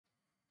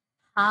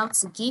How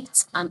to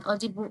gift an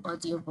Audible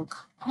audiobook.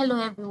 Hello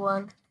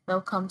everyone,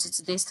 welcome to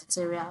today's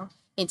tutorial.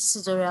 In this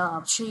tutorial,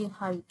 I'll show you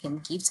how you can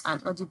gift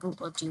an Audible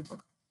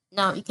audiobook.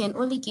 Now, you can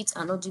only gift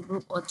an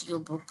Audible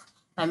audiobook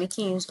by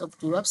making use of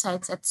the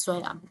website. That's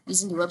why I'm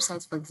using the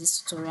website for this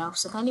tutorial.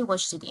 So kindly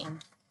watch to the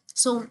end.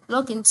 So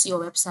log into your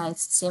website,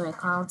 same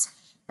account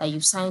that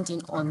you've signed in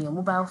on your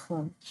mobile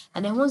phone.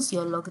 And then once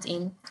you're logged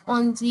in,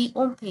 on the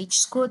home page,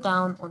 scroll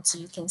down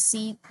until you can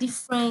see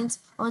different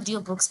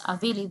audiobooks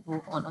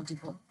available on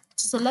Audible.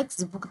 To select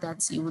the book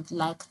that you would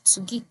like to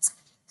get.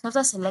 So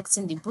after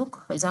selecting the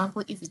book, for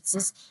example, if it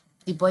is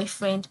The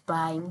Boyfriend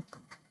by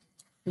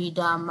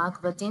Frida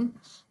McVertin,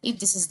 if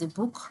this is the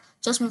book,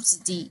 just move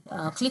to the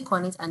click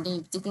on it and then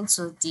you're taken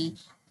to the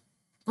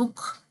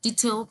book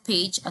detail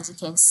page, as you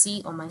can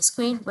see on my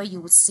screen, where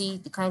you would see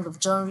the kind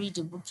of genre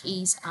the book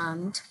is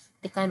and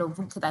the kind of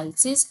book that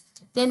it is.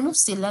 Then move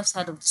to the left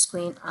side of the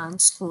screen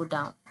and scroll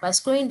down. By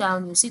scrolling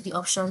down, you see the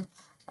option,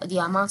 the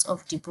amount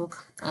of the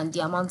book and the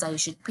amount that you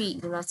should pay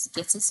in order to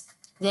get it.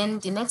 Then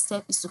the next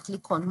step is to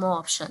click on more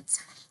options.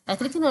 By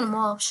clicking on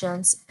more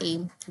options,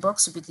 a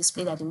box will be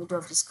displayed at the middle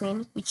of the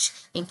screen, which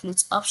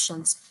includes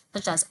options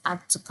such as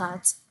add to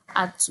cart,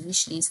 add to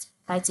wish list,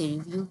 write a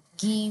review,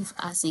 give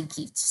as a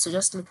gift. So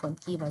just click on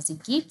give as a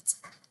gift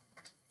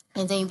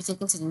and then you'll be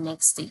taken to the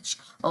next stage.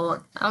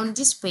 Or on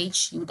this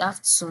page, you would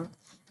have to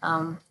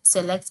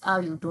select how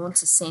you want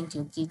to send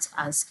your gift,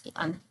 as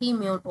an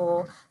email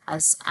or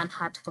as an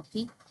hard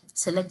copy.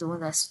 Select the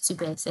one that's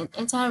suitable and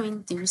enter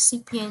in the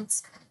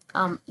recipient's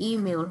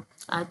email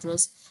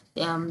address,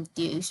 the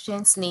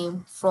recipient's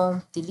name,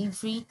 from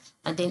delivery,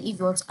 and then if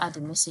you want to add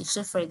a message.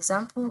 So for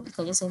example, you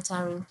can just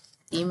enter in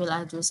the email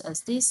address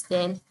as this,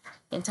 then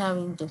enter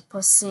in the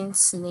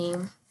person's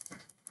name,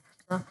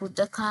 example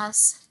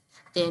Decas,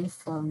 then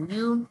from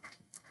you,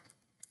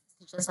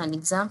 just an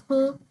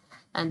example,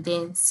 and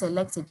then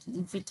select the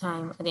delivery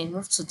time and then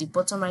move to the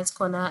bottom right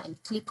corner and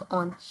click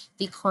on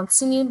the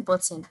continue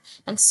button.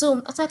 And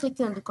so after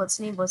clicking on the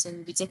continue button,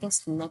 you'll be taken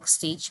to the next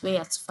stage where you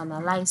have to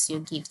finalize your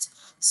gift.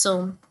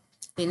 So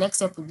the next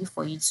step will be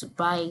for you to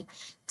buy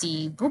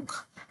the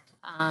book,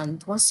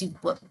 and once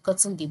you've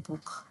gotten the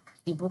book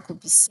will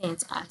be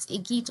sent as a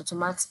gift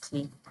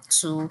automatically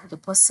to the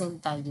person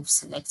that you've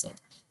selected.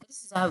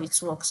 This is how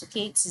it works.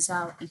 Okay, this is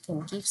how you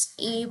can give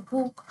a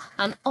book,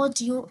 an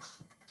audiobook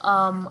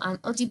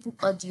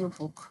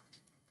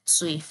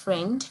to a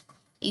friend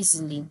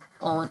easily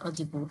on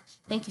Audible.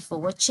 Thank you for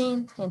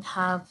watching and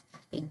have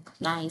a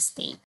nice day.